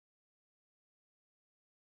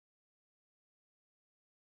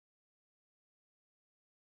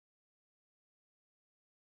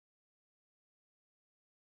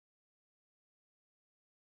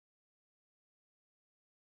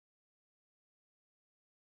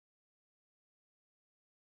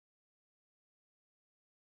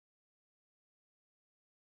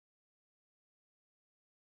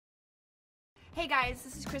Hey guys,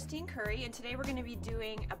 this is Christine Curry, and today we're going to be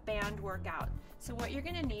doing a band workout. So what you're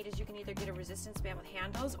going to need is you can either get a resistance band with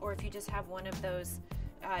handles, or if you just have one of those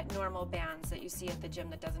normal bands that you see at the gym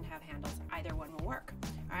that doesn't have handles, either one will work.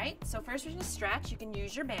 Alright, so first we're going to stretch. You can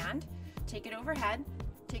use your band, take it overhead,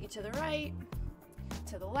 take it to the right,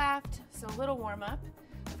 to the left, so a little warm up.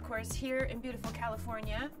 Of course, here in beautiful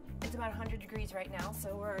California, it's about 100 degrees right now,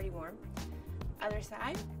 so we're already warm. Other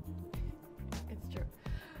side, it's true.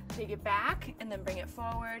 Take it back and then bring it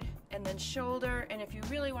forward, and then shoulder, and if you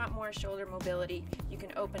really want more shoulder mobility, you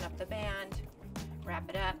can open up the band, wrap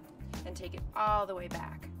it up, and take it all the way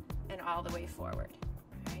back and all the way forward.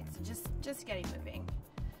 All right, so just getting moving.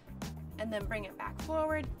 And then bring it back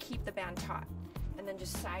forward, keep the band taut, and then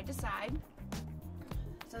just side to side.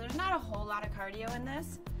 So there's not a whole lot of cardio in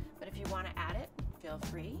this, but if you want to add it, feel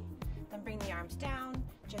free. Then bring the arms down,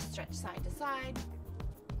 just stretch side to side,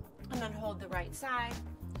 and then hold the right side.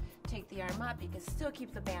 Take the arm up, you can still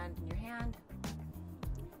keep the band in your hand.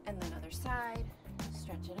 And then other side,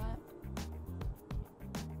 stretch it up.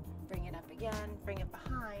 Bring it up again, bring it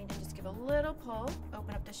behind, and just give a little pull.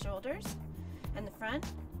 Open up the shoulders and the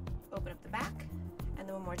front, open up the back, and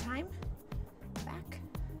then one more time, back,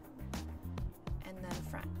 and then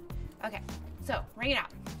front. Okay, so bring it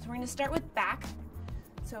out. So we're gonna start with back.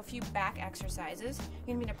 So a few back exercises.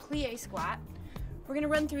 You're gonna be in a plie squat. We're gonna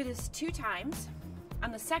run through this 2 times.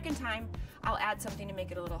 On the second time, I'll add something to make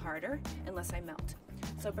it a little harder, unless I melt.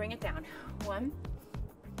 So bring it down. 1,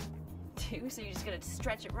 2, so you're just gonna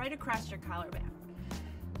stretch it right across your collarbone.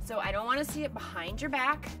 So I don't wanna see it behind your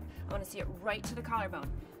back, I wanna see it right to the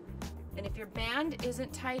collarbone. And if your band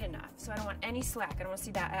isn't tight enough, so I don't want any slack, I don't wanna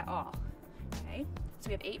see that at all. Okay, so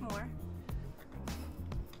we have 8 more.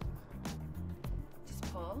 Just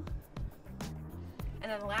pull.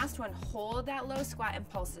 And then the last one, hold that low squat and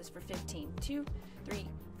pulses for 15. 2, 3,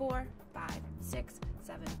 4, 5, 6,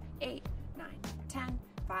 7, 8, 9, 10,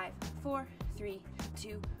 5, 4, 3,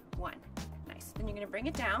 2, 1. Nice. Then you're going to bring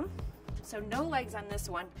it down. So no legs on this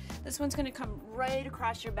one. This one's going to come right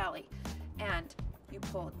across your belly, and you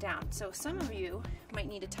pull it down. So some of you might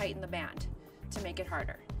need to tighten the band to make it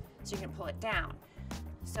harder. So you're going to pull it down.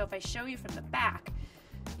 So if I show you from the back,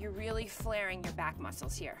 you're really flaring your back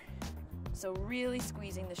muscles here. So really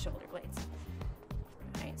squeezing the shoulder blades.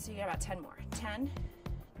 All right, so you got about 10 more. 10,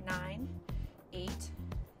 9, 8,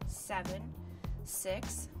 7,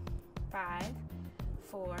 6, 5,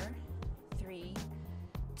 4, 3,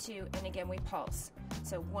 2, and again we pulse.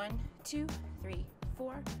 So 1, 2, 3,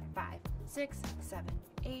 4, 5, 6, 7,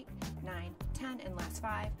 8, 9, 10, and last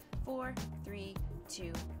 5, 4, 3,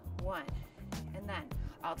 2, 1. And then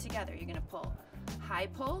all together you're gonna pull high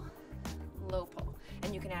pull, low pull,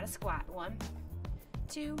 and you can add a squat. 1,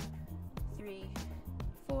 2, 3,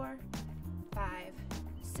 4, 5,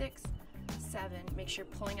 6, 7. Make sure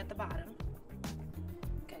you're pulling at the bottom.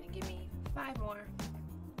 Okay, give me 5 more,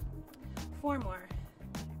 4 more,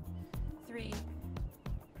 3,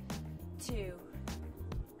 2,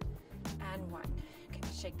 and 1. Okay,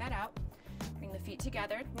 shake that out. Bring the feet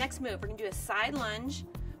together. Next move, we're gonna do a side lunge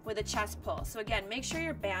with a chest pull. So again, make sure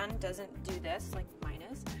your band doesn't do this like mine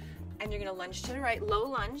is. And you're gonna lunge to the right, low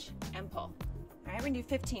lunge, and pull. All right, we're gonna do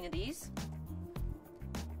 15 of these.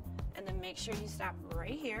 And then make sure you stop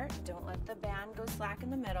right here. Don't let the band go slack in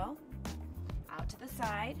the middle. Out to the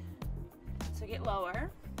side, so get lower.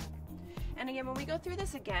 And again, when we go through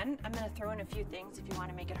this again, I'm gonna throw in a few things if you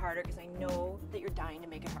wanna make it harder, because I know that you're dying to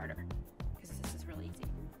make it harder, because this is really easy,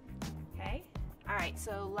 okay? All right,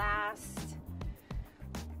 so last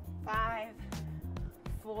 5,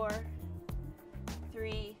 4,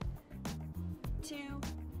 3, 2,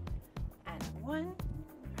 and 1.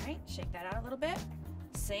 All right, shake that out a little bit.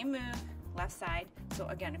 Same move, left side. So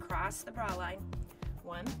again, across the bra line.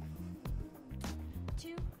 1,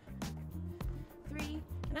 2, 3,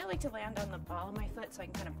 and I like to land on the ball of my foot so I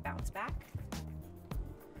can kind of bounce back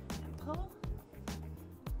and pull.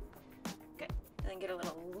 Good. And then get a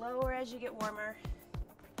little lower as you get warmer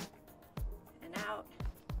and out.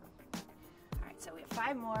 All right, so we have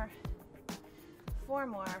 5 more, 4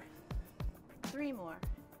 more, 3 more,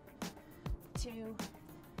 2,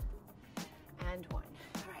 and 1.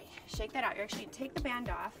 All right, shake that out. You're actually gonna take the band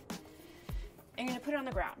off and you're gonna put it on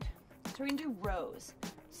the ground. So we're gonna do rows.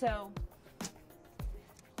 So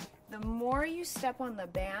the more you step on the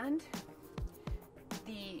band,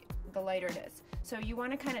 the lighter it is. So you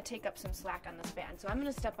wanna kind of take up some slack on this band. So I'm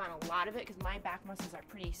gonna step on a lot of it because my back muscles are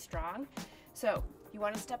pretty strong. So you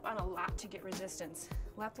wanna step on a lot to get resistance.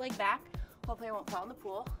 Left leg back. Hopefully I won't fall in the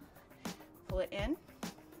pool. Pull it in.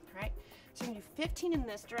 All right, so you're gonna do 15 in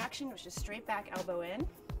this direction, which is straight back, elbow in.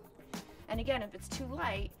 And again, if it's too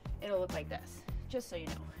light, it'll look like this, just so you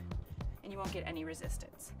know, and you won't get any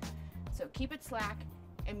resistance. So keep it slack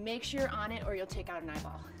and make sure you're on it or you'll take out an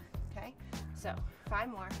eyeball, okay? So 5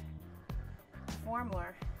 more, 4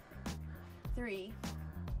 more, 3,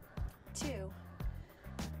 2,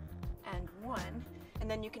 and 1. And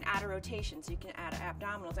then you can add a rotation, so you can add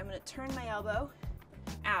abdominals. I'm gonna turn my elbow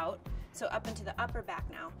out, so up into the upper back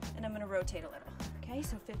now, and I'm gonna rotate a little, okay?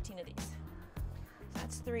 So 15 of these. So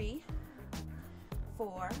that's 3,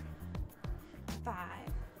 4, 5,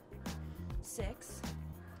 6,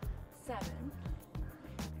 7,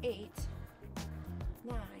 8,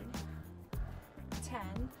 9,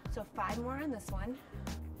 10. So 5 more on this one.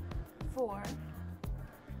 4,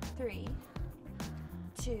 3,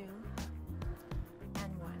 2,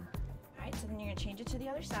 and 1. All right, so then you're gonna change it to the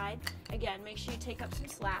other side. Again, make sure you take up some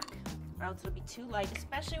slack, or else it'll be too light,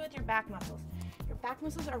 especially with your back muscles. Your back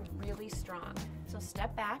muscles are really strong. So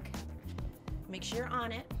step back, make sure you're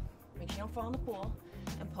on it, make sure you don't fall in the pool,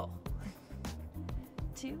 and pull.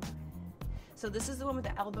 2. So this is the one where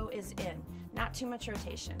the elbow is in, not too much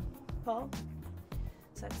rotation. Pull.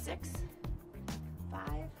 So that's 6, 5,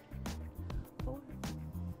 4. All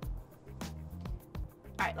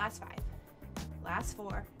right, last 5. Last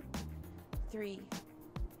 4, 3,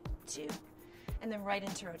 2, and then right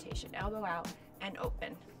into rotation. Elbow out and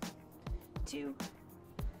open. 2,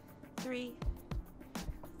 3,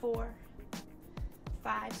 4,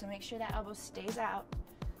 5. So make sure that elbow stays out.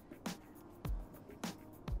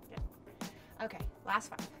 Good. Okay, last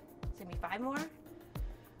 5. It's gonna be 5 more,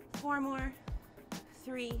 4 more,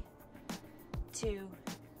 3, 2,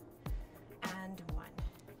 and 1. All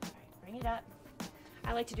right, bring it up.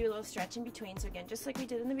 I like to do a little stretch in between. So again, just like we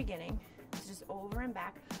did in the beginning, so just over and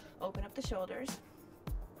back, open up the shoulders,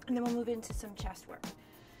 and then we'll move into some chest work.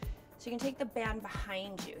 So you can take the band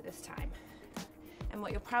behind you this time. And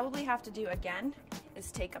what you'll probably have to do again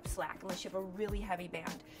is take up slack, unless you have a really heavy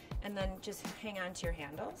band, and then just hang on to your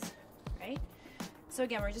handles, right? So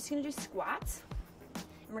again, we're just gonna do squats,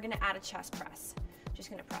 and we're gonna add a chest press. Just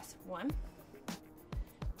gonna press 1,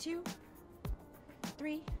 2,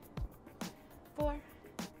 3, 4,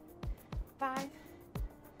 5,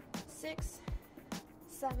 6,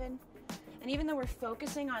 7, and even though we're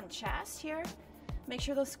focusing on chest here, make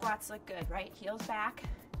sure those squats look good, right? Heels back,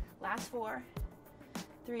 last 4,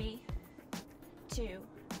 3, 2,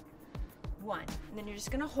 1. And then you're just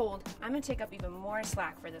gonna hold. I'm gonna take up even more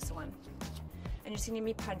slack for this one. And you're just gonna give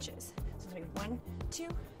me punches. So it's gonna be 1, 2,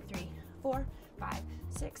 3, 4, 5,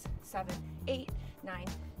 6, 7, 8, 9,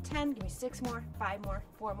 10. Give me 6 more, 5 more,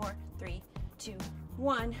 4 more, 3, 2,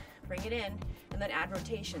 1. Bring it in, and then add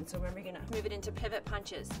rotation. So remember, you're gonna move it into pivot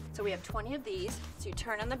punches. So we have 20 of these. So you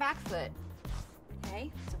turn on the back foot. Okay,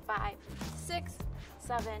 so 5, 6,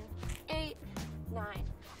 7, 8, 9,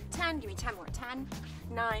 10. Give me 10 more. 10,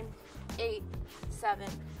 9, 8, 7,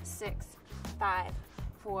 6, 5,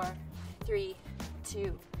 4, 3,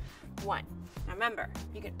 2, 1. Now remember,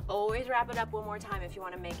 you can always wrap it up one more time if you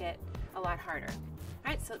want to make it a lot harder. All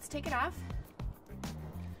right, so let's take it off.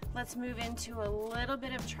 Let's move into a little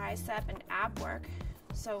bit of tricep and ab work.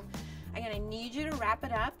 So again, I need you to wrap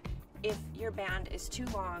it up if your band is too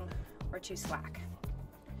long or too slack.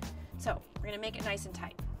 So we're gonna make it nice and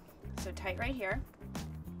tight. So tight right here.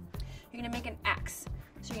 You're gonna make an X.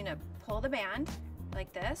 So you're gonna pull the band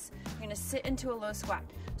like this. You're gonna sit into a low squat.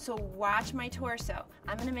 So watch my torso.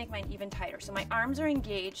 I'm gonna make mine even tighter. So my arms are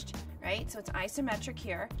engaged, right? So it's isometric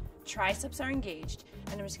here. Triceps are engaged,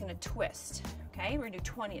 and I'm just gonna twist, okay? We're gonna do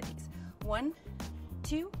 20 of these. 1,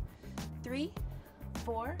 2, 3,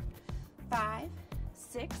 4, 5,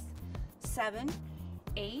 6, 7,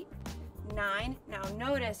 8, 9. Now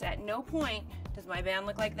notice at no point does my band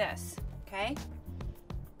look like this, okay?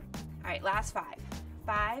 All right, last 5.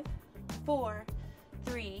 5, 4,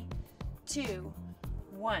 3, 2,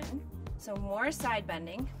 1. So more side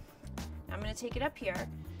bending. I'm gonna take it up here.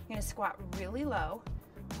 You're gonna squat really low,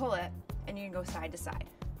 pull it, and you're gonna go side to side,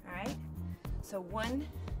 all right? So 1,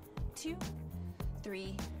 2,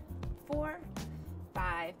 3, 4,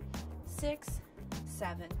 5, 6,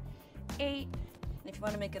 7, 8. And if you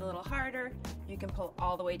want to make it a little harder, you can pull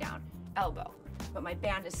all the way down, elbow. But my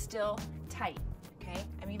band is still tight, okay?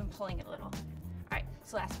 I'm even pulling it a little. All right,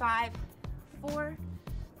 so last 5, 4,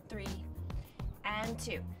 3, and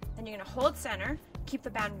 2. Then you're gonna hold center, keep the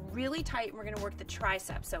band really tight, and we're gonna work the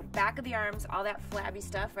triceps. So back of the arms, all that flabby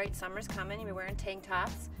stuff, right? Summer's coming, you'll be wearing tank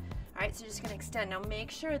tops. All right, so you're just gonna extend. Now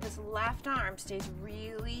make sure this left arm stays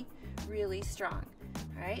really, really strong.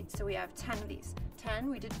 All right, so we have 10 of these. 10,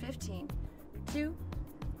 we did 15. 2,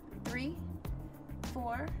 3,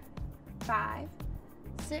 4, 5,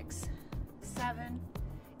 6, 7,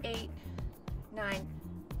 8, 9,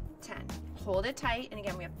 10. Hold it tight, and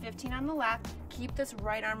again, we have 15 on the left. Keep this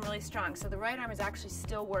right arm really strong. So the right arm is actually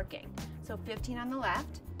still working. So 15 on the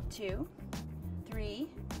left, 2, 3,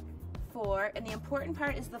 4, and the important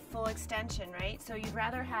part is the full extension, right? So you'd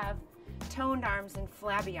rather have toned arms than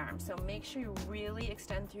flabby arms. So make sure you really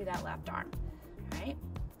extend through that left arm, all right?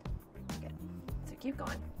 Good. So keep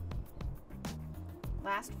going.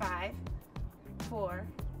 Last 5, 4,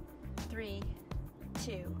 3,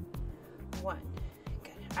 2, 1.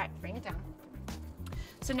 Good. All right, bring it down.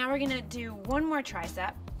 So now we're gonna do one more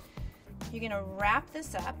tricep. You're gonna wrap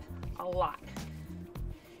this up a lot.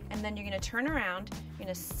 And then you're gonna turn around, you're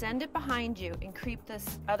gonna send it behind you and creep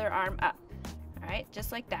this other arm up. All right,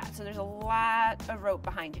 just like that. So there's a lot of rope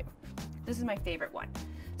behind you. This is my favorite one.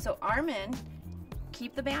 So arm in,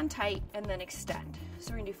 keep the band tight, and then extend.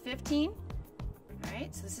 So we're gonna do 15. All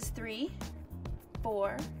right, so this is 3,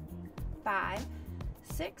 4, 5,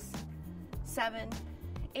 6, 7,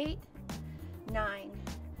 8, 9,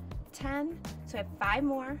 10. So I have 5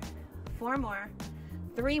 more, 4 more,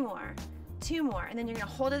 3 more, 2 more, and then you're gonna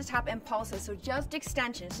hold at the top and pulses. So just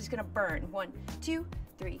extension, it's just gonna burn. 1, 2,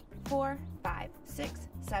 3, 4, 5, 6,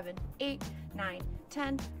 7, 8, 9,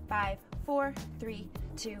 10, 5, 4, 3,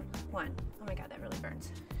 2, 1. Oh my God, that really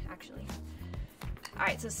burns, actually. All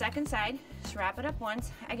right, so second side, just wrap it up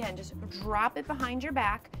once. Again, just drop it behind your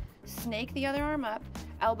back, snake the other arm up,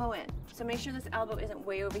 elbow in. So make sure this elbow isn't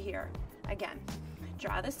way over here. Again,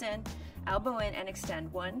 draw this in, elbow in, and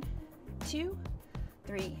extend. 1, 2,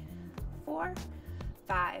 3, 4,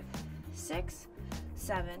 5, 6,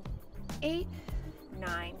 7, 8,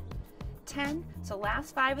 9, 10. So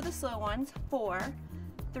last 5 of the slow ones. 4,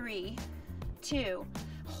 3, 2.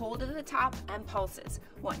 Hold it at the top and pulses.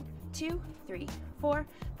 1, 2, 3, 4,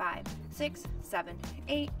 5, 6, 7,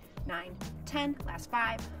 8, 9, 10. Last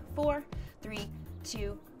 5, 4, 3,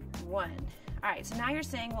 2, 1. All right, so now you're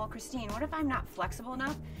saying, well, Christine, what if I'm not flexible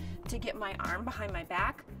enough to get my arm behind my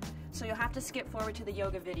back? So you'll have to skip forward to the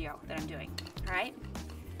yoga video that I'm doing, all right?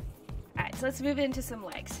 All right, so let's move into some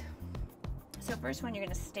legs. So first one, you're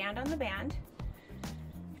gonna stand on the band,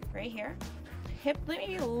 right here. Hip,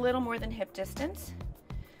 maybe a little more than hip distance,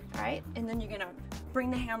 all right? And then you're gonna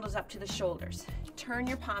bring the handles up to the shoulders. Turn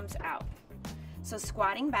your palms out. So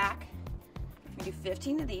squatting back, we do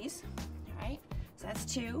 15 of these, all right? So that's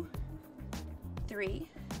 2, 3,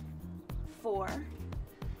 4,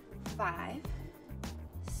 5,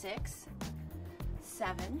 6,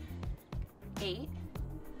 7, 8,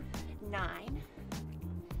 9,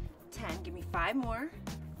 10. Give me 5 more.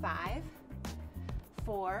 5,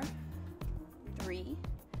 4, 3,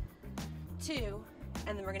 2,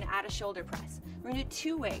 and then we're gonna add a shoulder press. We're gonna do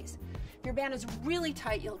 2 ways. If your band is really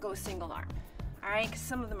tight, you'll go single arm, all right? Because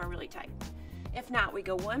some of them are really tight. If not, we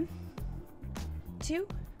go 1, 2,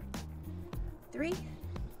 3,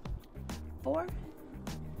 4,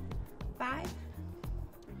 5,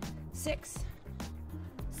 6,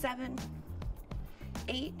 7,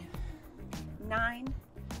 8, 9,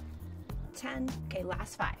 10. Okay,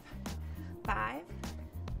 last 5. 5,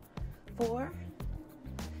 4,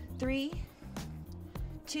 3,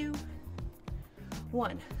 2,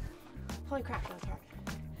 1. Holy crap, that was hard.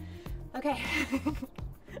 Okay.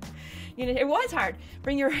 It was hard.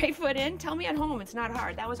 Bring your right foot in. Tell me at home it's not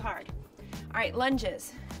hard. That was hard. All right,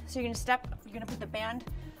 lunges. So you're gonna put the band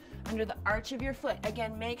under the arch of your foot.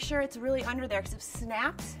 Again, make sure it's really under there, because if it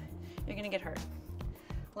snaps, you're gonna get hurt.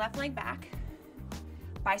 Left leg back,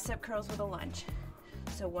 bicep curls with a lunge.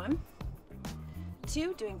 So 1,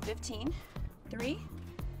 2, doing 15, 3,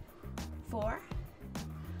 4,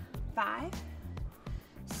 5,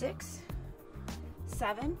 6,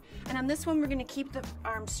 7, and on this one, we're gonna keep the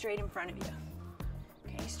arms straight in front of you.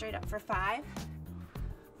 Okay, straight up for 5,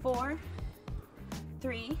 4,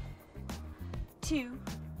 3, 2,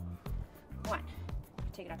 1.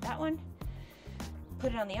 Take it off that one,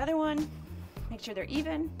 put it on the other one, make sure they're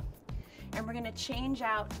even, and we're gonna change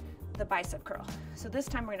out the bicep curl. So this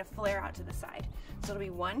time we're gonna flare out to the side. So it'll be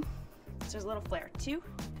 1, so there's a little flare, 2,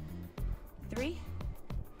 3,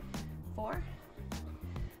 4,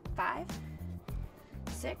 5,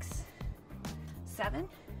 6, 7,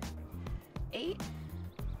 8,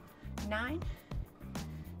 9,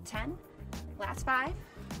 10, last 5,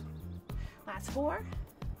 last 4,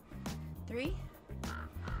 3,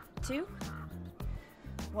 2,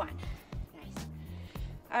 1. Nice.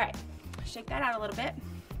 All right, shake that out a little bit.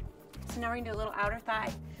 So now we're gonna do a little outer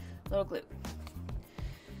thigh, little glute.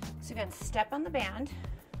 So again, step on the band.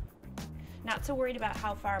 Not so worried about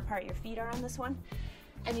how far apart your feet are on this one.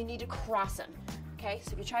 And you need to cross them, okay?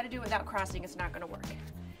 So if you try to do it without crossing, it's not gonna work.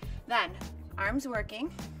 Then, arms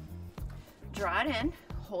working, draw it in,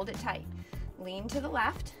 hold it tight. Lean to the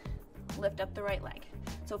left, lift up the right leg.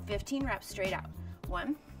 So 15 reps straight out.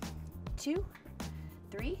 1, 2,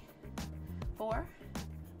 3, 4,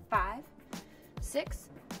 5, 6,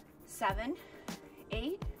 7,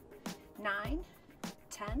 8, 9,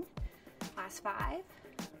 10. Last 5,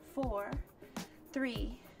 4,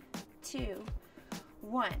 3, 2,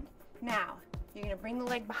 1. Now, you're going to bring the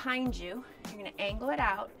leg behind you. You're going to angle it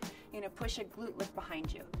out. You're going to push a glute lift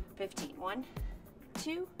behind you. 15. 1,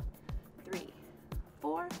 2, 3,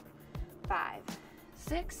 4, 5,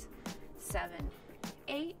 6, 7,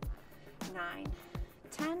 8, 9,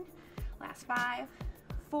 10. Last 5,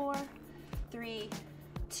 4, 3,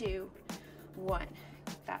 2, 1.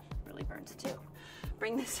 That really burns too.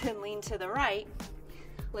 Bring this in, lean to the right.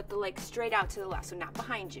 Lift the leg straight out to the left, so not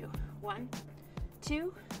behind you. 1,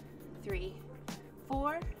 2, 3,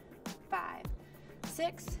 4, 5,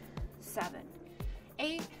 6, 7,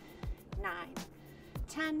 8, 9,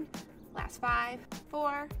 10. Last 5,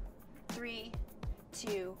 4, 3,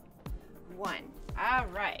 2, 1. All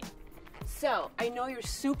right. So I know you're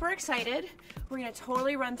super excited. We're going to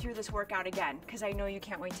totally run through this workout again because I know you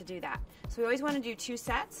can't wait to do that. So we always want to do 2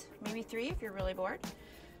 sets, maybe 3 if you're really bored.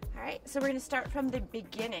 All right, so we're going to start from the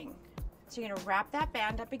beginning. So you're going to wrap that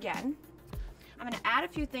band up again. I'm going to add a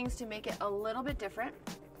few things to make it a little bit different.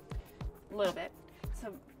 A little bit.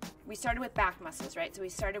 So we started with back muscles, right? So we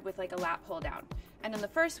started with like a lat pull down. And then the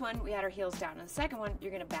first one, we had our heels down. And the second one,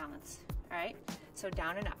 you're going to balance, all right? So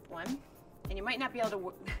down and up. 1. And you might not be able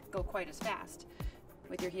to go quite as fast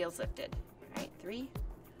with your heels lifted. All right, 3,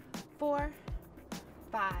 4,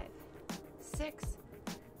 5, 6,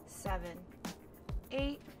 7,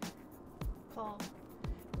 8, pull.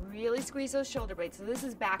 Really squeeze those shoulder blades. So this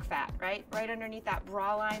is back fat, right? Right underneath that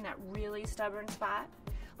bra line, that really stubborn spot.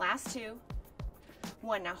 Last 2.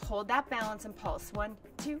 1. Now hold that balance and pulse. 1,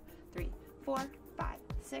 2, 3, 4, 5,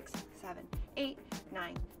 6, 7, 8,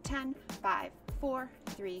 9, 10. 5, 4,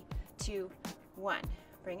 3, 2, 1.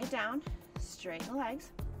 Bring it down, straighten the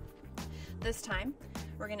legs. This time,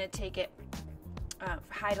 we're gonna take it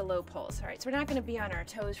high to low pulls. All right, so we're not gonna be on our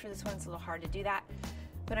toes for this one. It's a little hard to do that,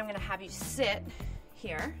 but I'm gonna have you sit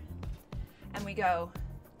here and we go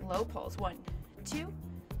low pulls. 1, 2,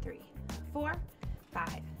 3, 4, 5,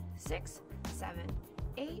 6, 7,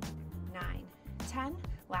 8, 9, 10.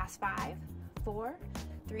 Last 5, 4,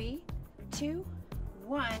 3, 2,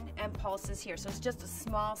 1, and pulses here. So it's just a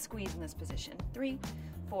small squeeze in this position. 3,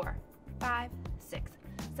 4, 5, 6,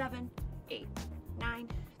 7, 8, 9,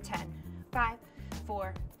 10. 5,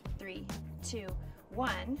 4, 3, 2,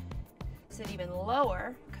 1. Sit even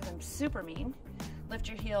lower because I'm super mean. Lift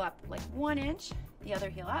your heel up like 1 inch, the other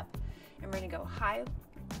heel up, and we're gonna go high,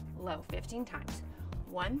 low 15 times.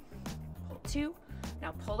 1, pull 2,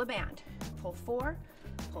 now pull a band. Pull 4,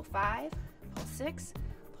 pull 5, pull 6,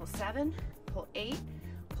 pull 7, pull 8,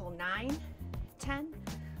 pull 9, 10,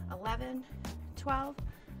 11, 12,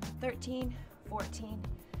 13, 14,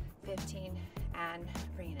 15, and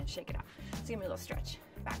bring it in, shake it out. So give me a little stretch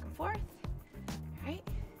back and forth. All right.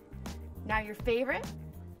 Now your favorite,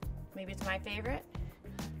 maybe it's my favorite,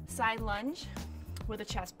 side lunge with a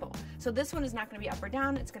chest pull. So this one is not going to be up or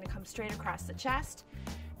down. It's going to come straight across the chest.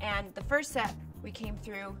 And the first set, we came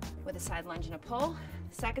through with a side lunge and a pull.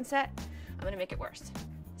 Second set, I'm going to make it worse.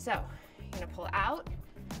 So you're going to pull out,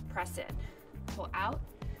 press in, pull out,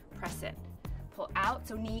 press in, pull out.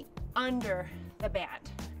 So knee under the band.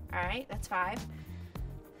 All right, that's 5,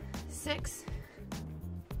 6.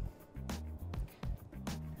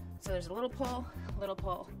 So there's a little pull, little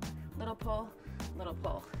pull, little pull, little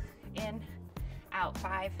pull. In, out.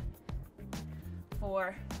 5,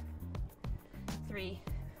 4, 3,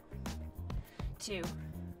 2,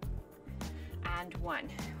 and 1.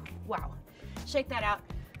 Wow. Shake that out.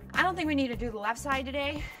 I don't think we need to do the left side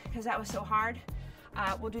today because that was so hard.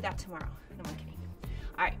 We'll do that tomorrow. No, I'm kidding.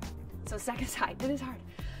 All right, so second side. It is hard.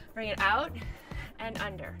 Bring it out and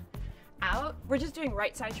under. Out. We're just doing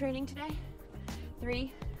right side training today.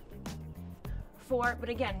 3, 4, but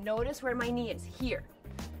again, notice where my knee is here.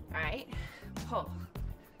 All right, pull,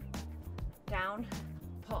 down,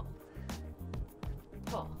 pull,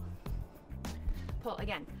 pull, pull.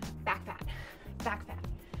 Again, back fat, back fat,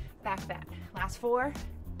 back fat. Last 4,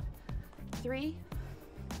 3,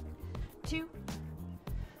 2,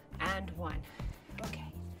 and 1. Okay,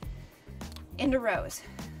 into rows.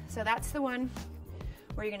 So that's the one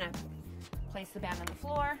where you're gonna place the band on the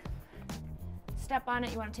floor, step on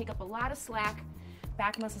it. You wanna take up a lot of slack.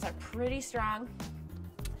 Back muscles are pretty strong.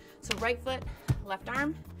 So right foot, left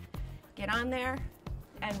arm, get on there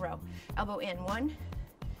and row. Elbow in, 1,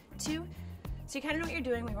 2. So you kind of know what you're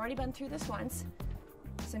doing. We've already been through this once.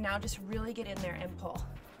 So now just really get in there and pull.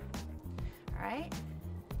 All right?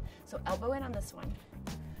 So elbow in on this one.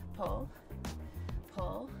 Pull,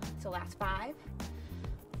 pull. So last 5,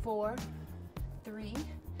 4, 3,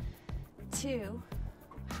 2,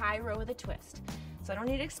 high row with a twist. So I don't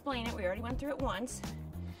need to explain it. We already went through it once.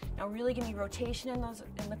 Now really give me rotation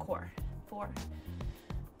in the core. 4,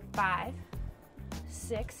 5,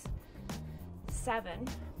 6, 7,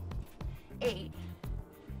 8,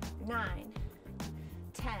 9,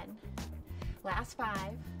 10. Last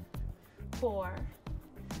 5, 4,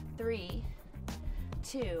 3,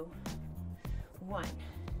 2, 1. All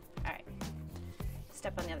right.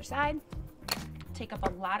 Step on the other side. Take up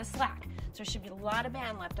a lot of slack. So there should be a lot of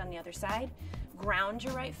band left on the other side. Ground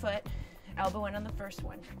your right foot. Elbow in on the first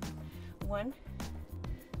one. 1,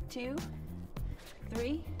 2,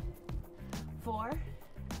 3, 4,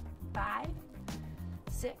 5,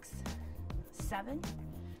 6, 7,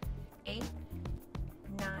 8,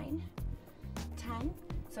 9, 10.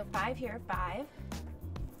 So 5 here. 5,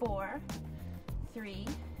 4, 3,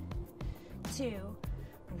 2.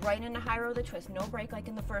 Right into high row of the twist. No break like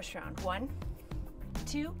in the first round. 1,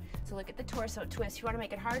 2. So look at the torso twist. If you want to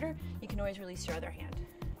make it harder, you can always release your other hand.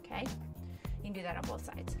 Okay? You can do that on both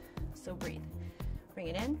sides. So breathe. Bring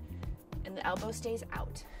it in, and the elbow stays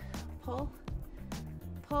out. Pull,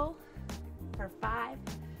 pull for 5,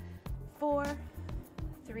 4,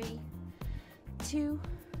 3, 2,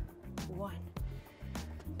 1. All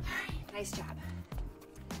right, nice job.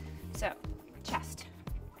 So, chest.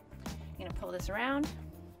 You're gonna pull this around,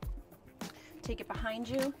 take it behind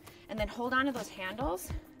you, and then hold on to those handles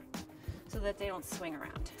so that they don't swing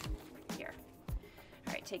around. Here.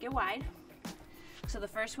 All right, take it wide. So the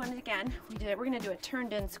first one, again, we're gonna do a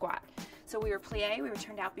turned in squat. So we were plie, we were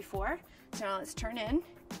turned out before. So now let's turn in.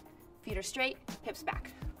 Feet are straight, hips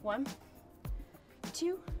back. 1,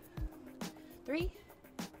 2, 3,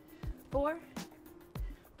 4,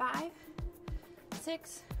 5,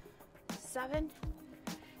 6, 7,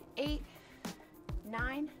 8,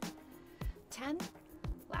 9, 10.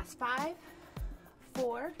 Last 5,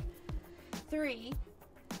 4, 3,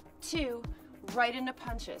 2, right into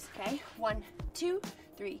punches, okay? 1, 2,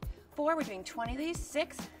 3, 4. We're doing 20 of these.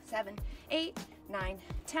 6, 7, 8, 9,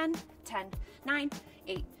 10, 10, 9,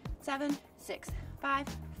 8, 7, 6, 5,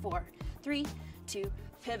 4, 3, 2,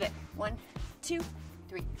 pivot. 1, 2,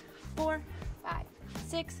 3, 4, 5,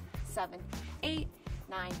 6, 7, 8,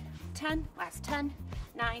 9, 10. Last 10,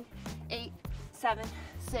 9, 8, 7,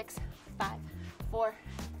 6, 5, 4,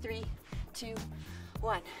 3, 2,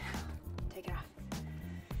 1. Take it off.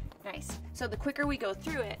 Nice. So the quicker we go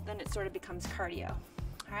through it, then it sort of becomes cardio.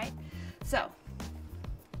 All right? So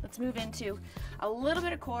let's move into a little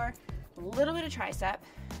bit of core, a little bit of tricep,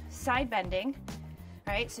 side bending.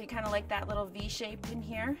 All right? So you kind of like that little V shape in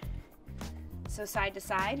here. So side to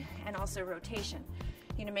side, and also rotation.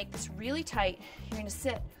 You're going to make this really tight. You're going to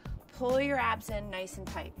sit, pull your abs in nice and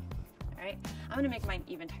tight. All right? I'm going to make mine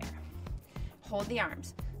even tighter. Hold the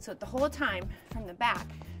arms. So the whole time from the back,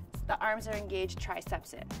 the arms are engaged,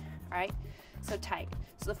 triceps in. All right? So tight.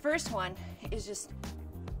 So the first one is just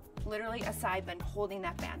literally a side bend, holding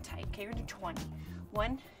that band tight. Okay, we're going to do 20.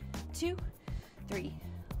 1, 2, 3,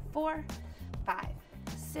 4, 5,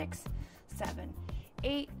 6, 7,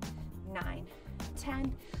 8, 9,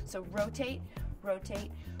 10. So rotate,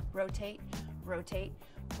 rotate, rotate, rotate,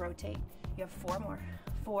 rotate. You have 4 more.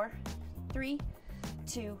 4, 3,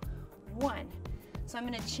 2, 1. So I'm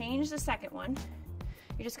going to change the second one.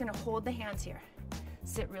 You're just going to hold the hands here.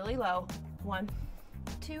 Sit really low. 1,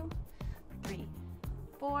 2, 3,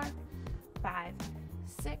 4, 5,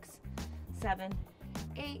 6, 7,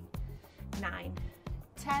 8, 9,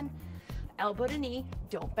 10. Elbow to knee.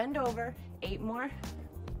 Don't bend over. 8 more.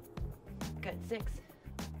 Good. 6,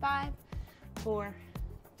 5, 4,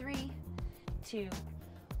 3, 2,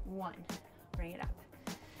 1. Bring it up.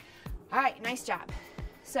 All right, nice job.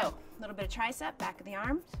 So a little bit of tricep, back of the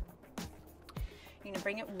arms. You're gonna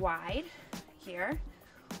bring it wide here.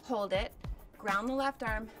 Hold it. Ground the left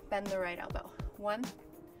arm, bend the right elbow. 1,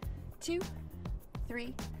 2,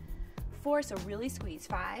 3, 4. So really squeeze.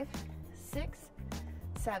 5, 6,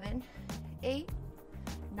 7, 8,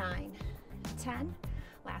 9, 10.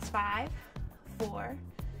 Last 5, 4,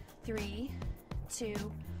 3,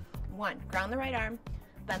 2, 1. Ground the right arm,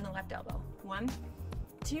 bend the left elbow. 1,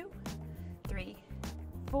 2, 3,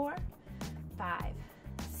 4, 5,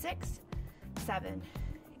 6, 7,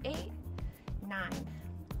 8, 9,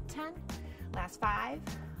 10. Last 5,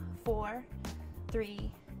 4,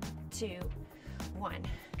 3, 2, 1.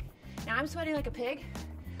 Now I'm sweating like a pig.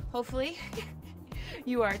 Hopefully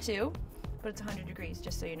you are too, but it's 100 degrees,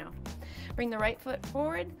 just so you know. Bring the right foot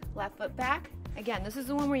forward, left foot back. Again, this is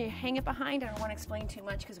the one where you hang it behind. I don't want to explain too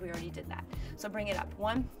much because we already did that. So bring it up.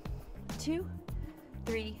 1, 2,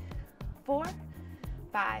 3, 4,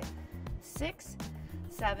 5, 6,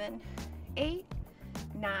 7, 8,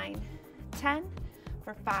 9, 10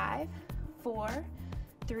 for 5, 4,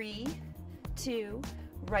 3, 2,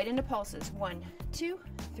 right into pulses. 1, 2,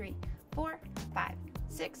 3, 4, 5,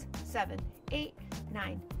 6, 7, 8,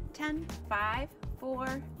 9, 10, 5,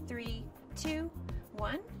 4, 3, 2,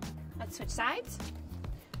 1. Let's switch sides.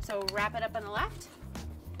 So wrap it up on the left,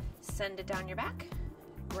 send it down your back,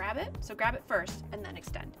 grab it. So grab it first and then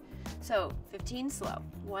extend. So 15 slow.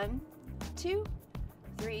 1, 2,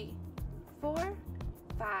 3, 4,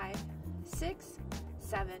 5, 6,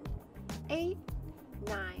 7, 8,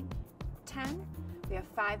 9, 10. We have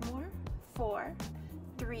 5 more. 4,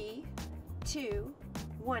 3, 2,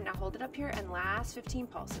 1. Now hold it up here and last 15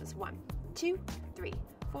 pulses. 1, 2, 3,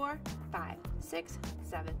 4, 5, 6,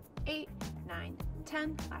 7, 8, 9,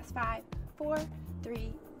 10. Last 5, 4,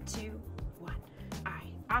 3, 2, 1. All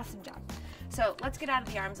right, awesome job. So let's get out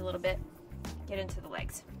of the arms a little bit, get into the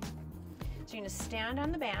legs. So you're gonna stand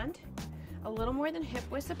on the band, a little more than hip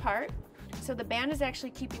widths apart. So the band is actually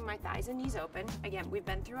keeping my thighs and knees open. Again, we've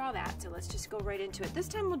been through all that, so let's just go right into it. This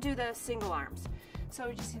time we'll do the single arms. So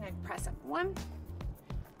we're just gonna press up. 1,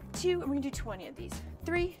 2, and we're gonna do 20 of these.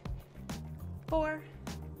 3, 4,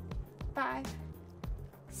 5,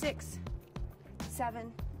 6,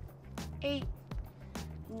 7, 8,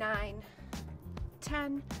 9,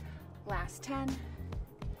 10. Last 10,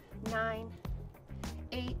 9,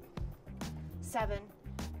 8, 7,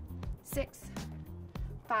 6,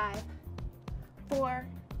 5, 4,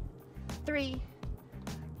 3,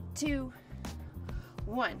 2,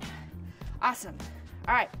 1. Awesome.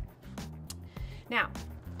 All right. Now,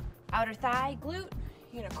 outer thigh, glute,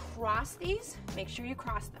 you're gonna cross these. Make sure you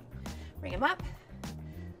cross them. Bring them up.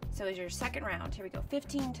 So as your second round, here we go.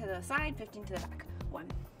 15 to the side, 15 to the back. 1,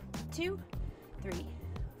 2, 3,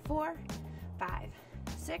 4, 5,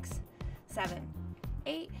 6, 7,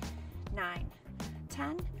 8, 9,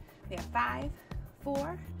 10. We have 5,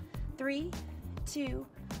 4, 3, 2,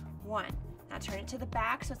 1. Now turn it to the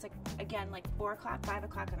back, so it's like, again, like 4 o'clock, 5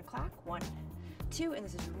 o'clock on a clock. 1, 2, and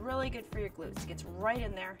this is really good for your glutes. It gets right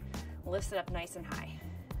in there, lifts it up nice and high.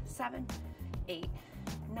 7, 8,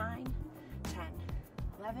 9, 10,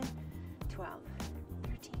 11, 12,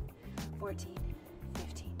 13, 14,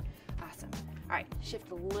 15. Awesome. All right,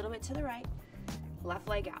 shift a little bit to the right, left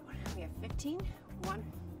leg out. We have 15. 1,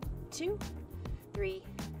 2, 3,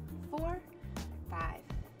 4, 5,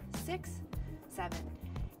 6, 7,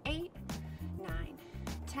 8, 9,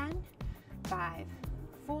 10. 5,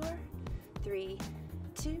 4, 3,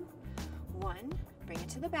 2, 1. Bring it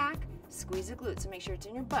to the back. Squeeze the glutes, so make sure it's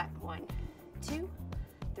in your butt. 1, 2,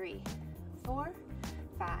 3, 4,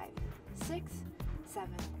 5, 6, 7,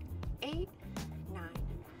 8, 9,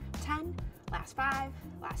 10. Last 5,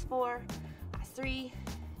 last 4, last 3,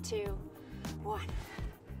 2, 1.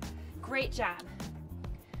 Great job.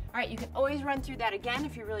 All right, you can always run through that again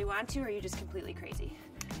if you really want to, or you're just completely crazy.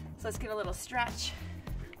 So let's get a little stretch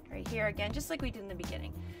right here again, just like we did in the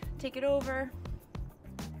beginning. Take it over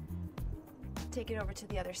to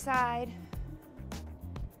the other side,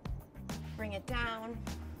 bring it down,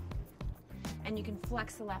 and you can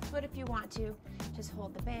flex the left foot if you want to. Just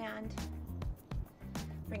hold the band,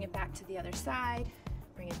 bring it back to the other side,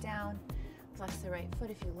 bring it down, flex the right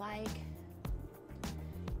foot if you like,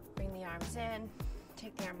 bring the arms in,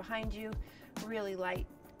 take the arm behind you, really light,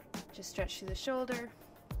 just stretch through the shoulder,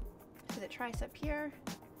 to the tricep here,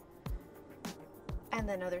 and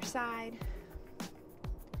then other side,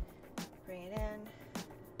 bring it in,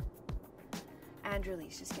 and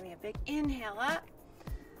release. Just give me a big inhale up,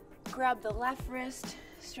 grab the left wrist,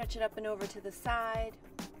 stretch it up and over to the side,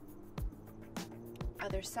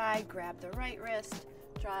 other side, grab the right wrist,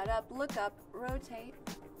 draw it up, look up, rotate.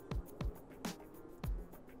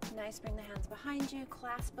 Nice, bring the hands behind you,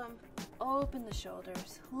 clasp them, open the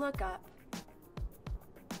shoulders, look up,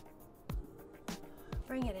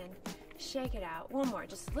 bring it in, shake it out. One more,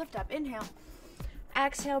 just lift up, inhale,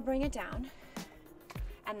 exhale, bring it down.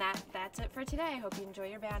 And that's it for today. I hope you enjoy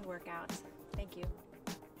your band workouts. Thank you.